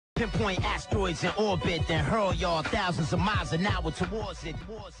Pinpoint asteroids in orbit, then hurl y'all thousands of miles an hour towards it.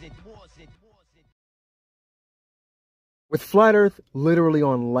 With Flat Earth literally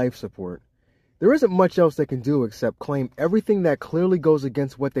on life support, there isn't much else they can do except claim everything that clearly goes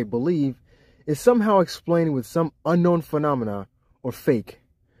against what they believe is somehow explained with some unknown phenomena or fake,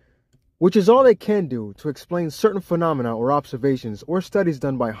 which is all they can do to explain certain phenomena or observations or studies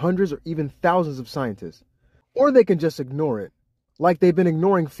done by hundreds or even thousands of scientists. Or they can just ignore it, like they've been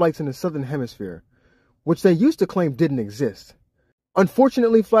ignoring flights in the southern hemisphere, which they used to claim didn't exist.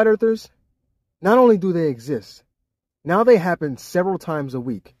 Unfortunately, Flat Earthers, not only do they exist, now they happen several times a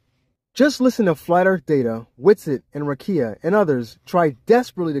week. Just listen to Flat Earth Data, Witsit, and Rakia, and others try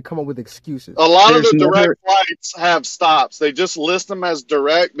desperately to come up with excuses. A lot of the direct flights have stops. They just list them as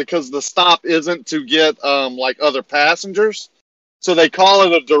direct because the stop isn't to get like other passengers. So they call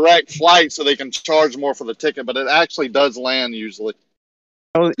it a direct flight so they can charge more for the ticket, but it actually does land usually.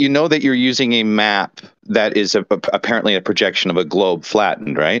 You know that you're using a map that is apparently a projection of a globe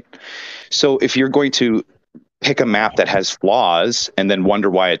flattened, right? So if you're going to pick a map that has flaws and then wonder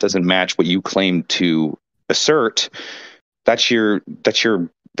why it doesn't match what you claim to assert, that's where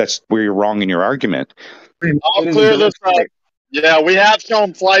you're wrong in your argument. I'll clear this up. Yeah, we have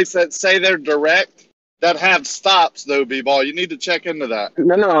shown flights that say they're direct that have stops though, B-Ball. You need to check into that.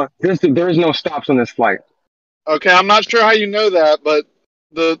 No, there's no stops on this flight. Okay, I'm not sure how you know that, but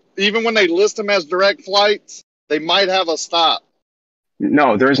even when they list them as direct flights, they might have a stop.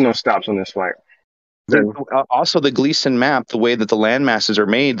 No, there is no stops on this flight. Also, the Gleason map, the way that the land masses are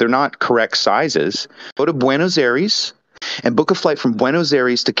made, they're not correct sizes. Go to Buenos Aires and book a flight from Buenos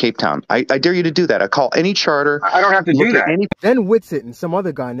Aires to Cape Town. I dare you to do that. I call any charter. I don't have to do that. Then Witsit and some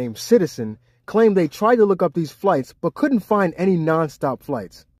other guy named Citizen claimed they tried to look up these flights but couldn't find any non-stop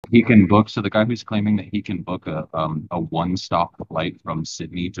flights. He can book, so the guy who's claiming that he can book a one-stop flight from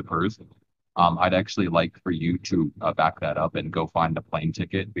Sydney to Perth, I'd actually like for you to back that up and go find a plane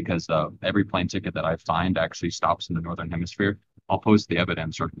ticket, because every plane ticket that I find actually stops in the Northern Hemisphere. I'll post the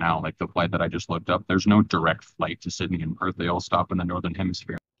evidence right now, like the flight that I just looked up. There's no direct flight to Sydney and Perth. They all stop in the Northern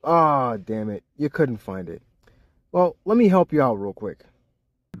Hemisphere. Ah, damn it. You couldn't find it. Well, let me help you out real quick.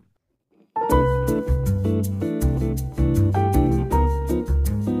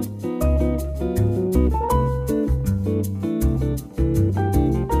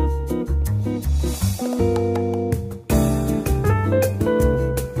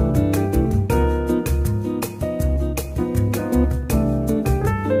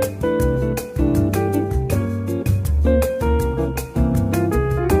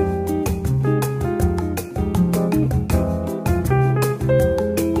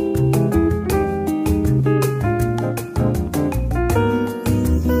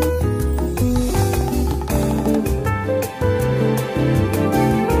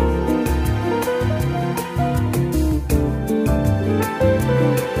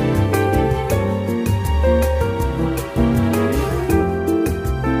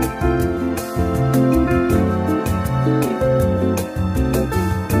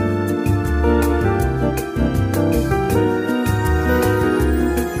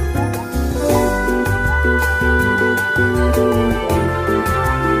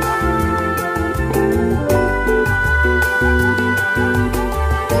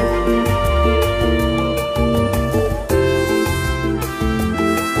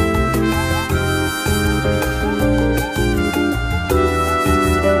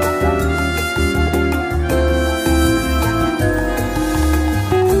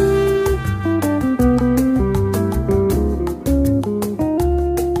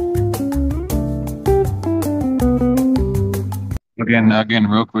 Again,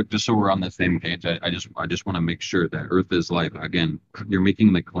 real quick, just so we're on the same page, I just want to make sure that Earth is life. Again, you're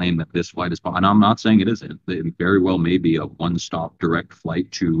making the claim that this flight is, and I'm not saying it isn't. It very well may be a one-stop direct flight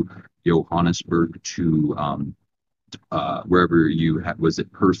to Johannesburg to wherever you had, was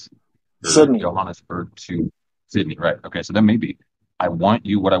it Perth? Sydney. Johannesburg to Sydney, right? Okay, so then maybe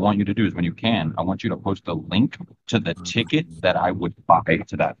what I want you to do is, when you can, I want you to post a link to the ticket that I would buy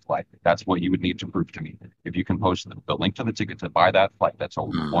to that flight. That's what you would need to prove to me. If you can post the link to the ticket to buy that flight, that's a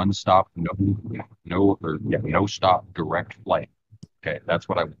one-stop, no stop direct flight. Okay, that's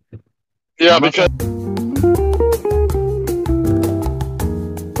what I want. Yeah, because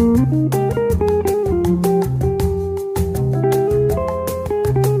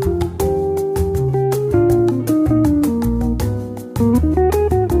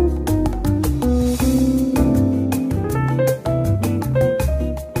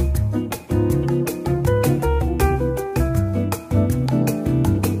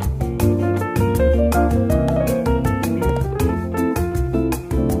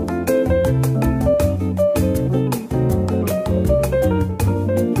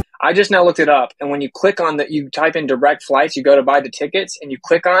I just now looked it up, and when you click on you type in direct flights, you go to buy the tickets, and you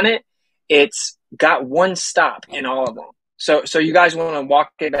click on it, it's got one stop in all of them. So you guys want to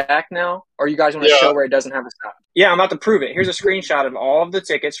walk it back now, or you guys want to show where it doesn't have a stop? Yeah, I'm about to prove it. Here's a screenshot of all of the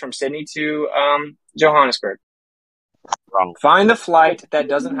tickets from Sydney to Johannesburg. Wrong. Find the flight that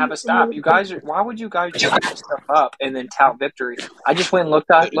doesn't have a stop. You guys why would you guys just make stuff up and then tout victory? I just went and looked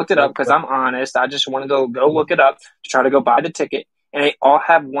it up because I'm honest. I just wanted to go look it up to try to go buy the ticket, and they all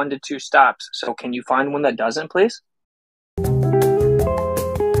have 1 to 2 stops. So can you find one that doesn't, please?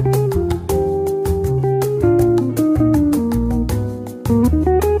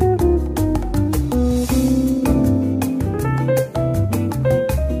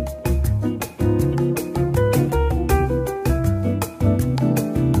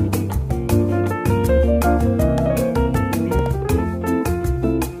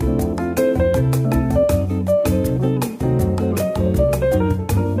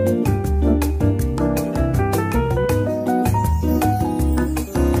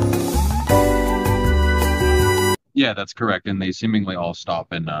 Yeah, that's correct. And they seemingly all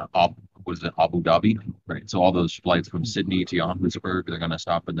stop in Abu Dhabi, right? So all those flights from Sydney to Johannesburg, they're going to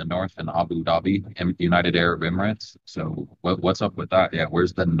stop in the north in Abu Dhabi, United Arab Emirates. So what's up with that? Yeah,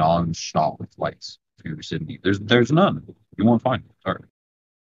 where's the non-stop flights to Sydney? There's none. You won't find it. Sorry.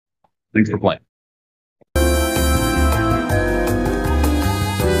 Thanks for playing.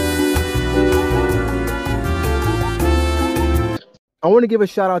 I want to give a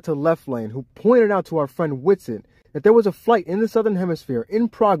shout out to Left Lane, who pointed out to our friend Whitsit that there was a flight in the Southern Hemisphere in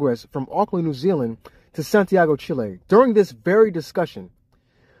progress from Auckland, New Zealand to Santiago, Chile during this very discussion.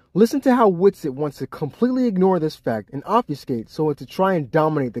 Listen to how Whitsit wants to completely ignore this fact and obfuscate so as to try and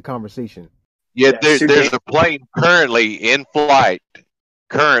dominate the conversation. Yeah, there's a plane currently in flight,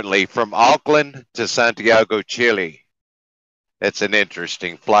 from Auckland to Santiago, Chile. That's an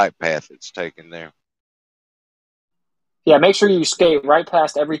interesting flight path it's taken there. Yeah, make sure you skate right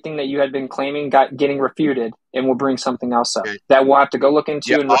past everything that you had been claiming getting refuted, and we'll bring something else up that we'll have to go look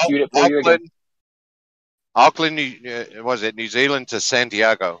into and refute it for you again. Auckland, was it New Zealand to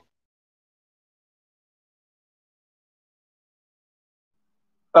Santiago?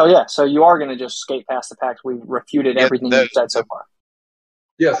 Oh, yeah, so you are going to just skate past the fact we've refuted everything you've said so far.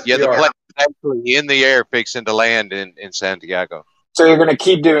 Yes. Yeah, the plane is actually in the air fixing to land in Santiago. So you're going to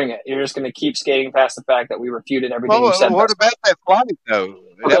keep doing it. You're just going to keep skating past the fact that we refuted everything you said. What about that flight, though?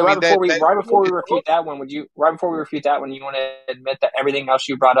 Okay, right before we refute that one, you want to admit that everything else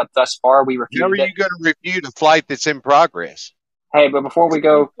you brought up thus far, we refuted? How are you going to refute a flight that's in progress? Hey, but before we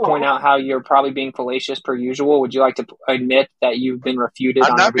go point out how you're probably being fallacious per usual, would you like to admit that you've been refuted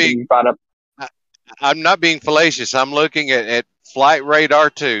on everything you brought up? I'm not being fallacious. I'm looking at Flight Radar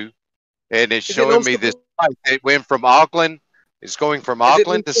 2, and it's showing me this flight. It went from Auckland. It's going from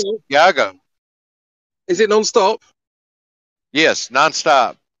Auckland to Santiago. Is it non-stop? Yes,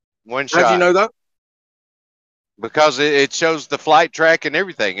 non-stop. One shot. How do you know that? Because it shows the flight track and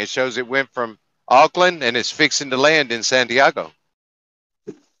everything. It shows it went from Auckland and it's fixing to land in Santiago.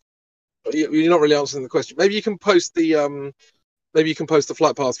 You're not really answering the question. Maybe you can post the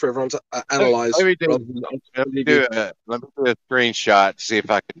flight path for everyone to analyze. Let me do a screenshot to see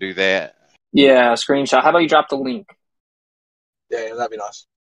if I can do that. Yeah, a screenshot. How about you drop the link? Yeah, that'd be nice.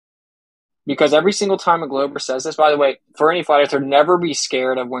 Because every single time a Glober says this, by the way, for any flight author, never be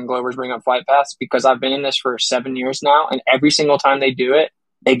scared of when Globers bring up flight paths, because I've been in this for 7 years now, and every single time they do it,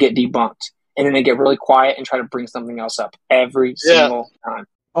 they get debunked. And then they get really quiet and try to bring something else up every single time.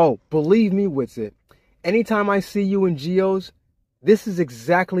 Oh, believe me, Whitsit. Anytime I see you in Geos, this is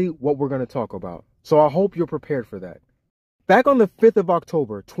exactly what we're going to talk about. So I hope you're prepared for that. Back on the 5th of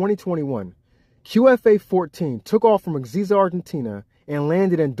October, 2021, QFA-14 took off from Ezeiza, Argentina, and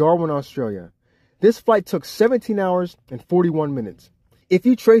landed in Darwin, Australia. This flight took 17 hours and 41 minutes. If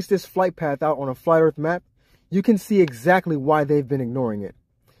you trace this flight path out on a Flight Earth map, you can see exactly why they've been ignoring it.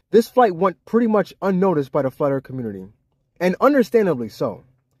 This flight went pretty much unnoticed by the Flight Earth community, and understandably so.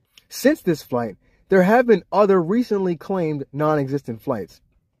 Since this flight, there have been other recently claimed non-existent flights.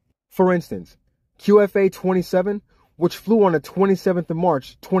 For instance, QFA-27, which flew on the 27th of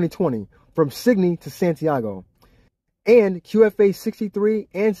March 2020 from Sydney to Santiago, and QFA-63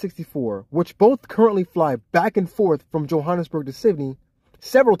 and 64, which both currently fly back and forth from Johannesburg to Sydney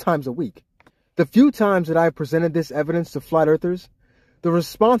several times a week. The few times that I have presented this evidence to flat earthers, the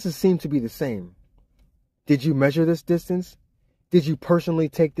responses seem to be the same. Did you measure this distance? Did you personally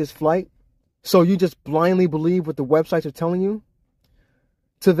take this flight? So you just blindly believe what the websites are telling you?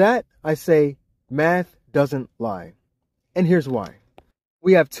 To that, I say, math doesn't lie. And here's why.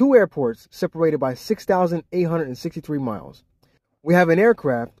 We have two airports separated by 6,863 miles. We have an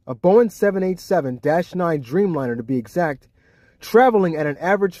aircraft, a Boeing 787-9 Dreamliner to be exact, traveling at an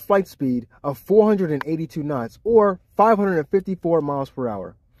average flight speed of 482 knots or 554 miles per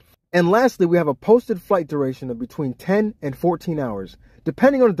hour. And lastly, we have a posted flight duration of between 10 and 14 hours,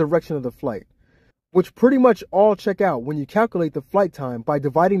 depending on the direction of the flight, which pretty much all check out when you calculate the flight time by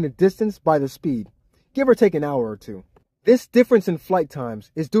dividing the distance by the speed, give or take an hour or two. This difference in flight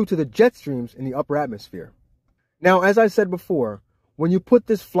times is due to the jet streams in the upper atmosphere. Now, as I said before, when you put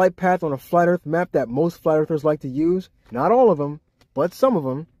this flight path on a flat Earth map that most flat earthers like to use, not all of them, but some of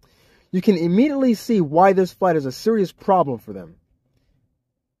them, you can immediately see why this flight is a serious problem for them.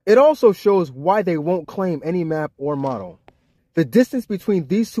 It also shows why they won't claim any map or model. The distance between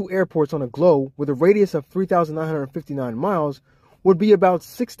these two airports on a globe with a radius of 3,959 miles would be about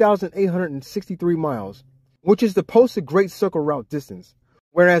 6,863 miles, which is the posted Great Circle route distance,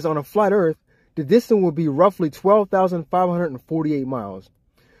 whereas on a flat Earth, the distance will be roughly 12,548 miles.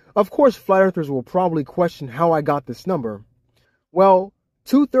 Of course, flat earthers will probably question how I got this number. Well,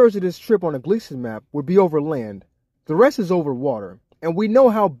 2/3 of this trip on a Gleason map would be over land. The rest is over water, and we know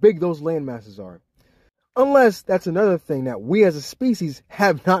how big those land masses are. Unless that's another thing that we as a species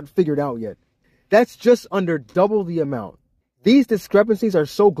have not figured out yet. That's just under double the amount. These discrepancies are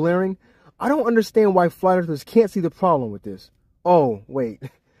so glaring, I don't understand why flat earthers can't see the problem with this. Oh, wait,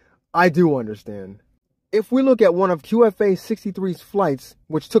 I do understand. If we look at one of QFA 63's flights,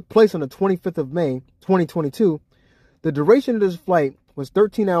 which took place on the 25th of May, 2022, the duration of this flight was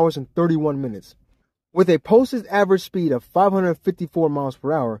 13 hours and 31 minutes. With a posted average speed of 554 miles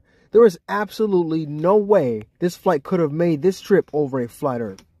per hour, there is absolutely no way this flight could have made this trip over a flat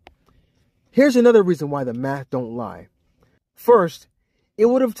Earth. Here's another reason why the math don't lie. First, it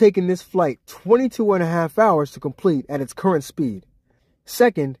would have taken this flight 22.5 hours to complete at its current speed.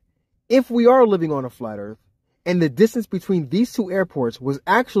 Second, if we are living on a flat Earth, and the distance between these two airports was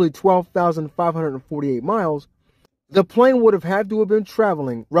actually 12,548 miles, the plane would have had to have been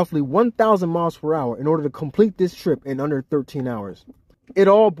traveling roughly 1,000 miles per hour in order to complete this trip in under 13 hours. It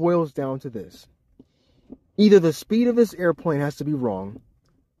all boils down to this. Either the speed of this airplane has to be wrong,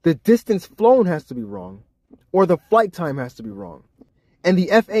 the distance flown has to be wrong, or the flight time has to be wrong. And the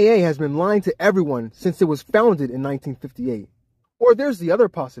FAA has been lying to everyone since it was founded in 1958. Or there's the other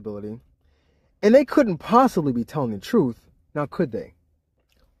possibility, and they couldn't possibly be telling the truth, now could they?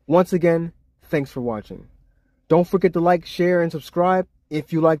 Once again, thanks for watching. Don't forget to like, share, and subscribe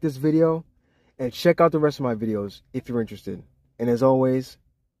if you like this video, and check out the rest of my videos if you're interested. And as always,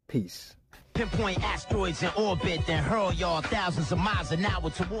 peace. Pinpoint asteroids in orbit, then hurl y'all thousands of miles an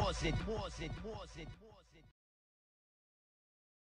hour towards it.